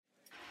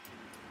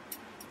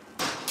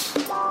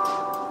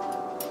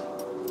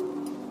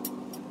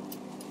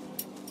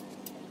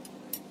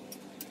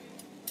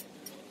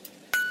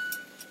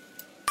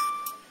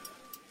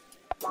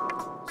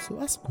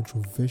as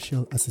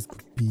controversial as it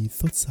could be,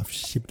 thoughts have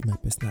shaped my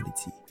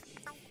personality.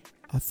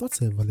 Our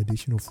thoughts are a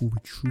validation of who we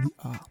truly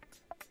are.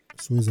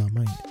 So is our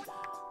mind.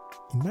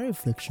 In my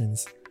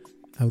reflections,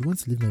 I would want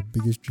to live my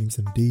biggest dreams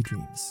and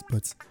daydreams,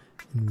 but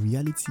in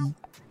reality,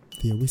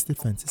 they are wasted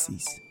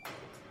fantasies.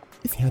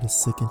 If you had a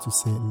second to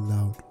say it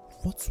loud,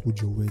 what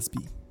would your words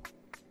be?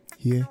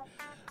 Here,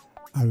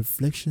 our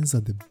reflections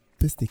are the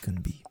best they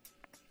can be.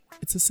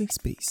 It's a safe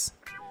space.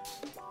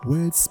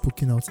 Words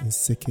spoken out in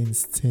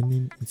seconds,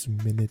 turning into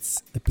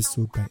minutes,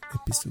 episode by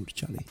episode,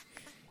 Charlie.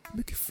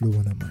 Make it flow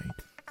on our mind.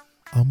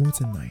 Our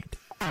molten mind.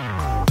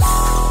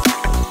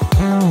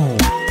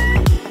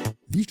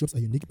 These drops are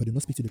unique but do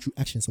not speak to the true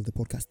actions of the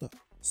podcaster.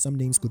 Some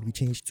names could be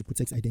changed to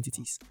protect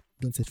identities.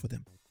 Don't search for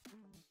them.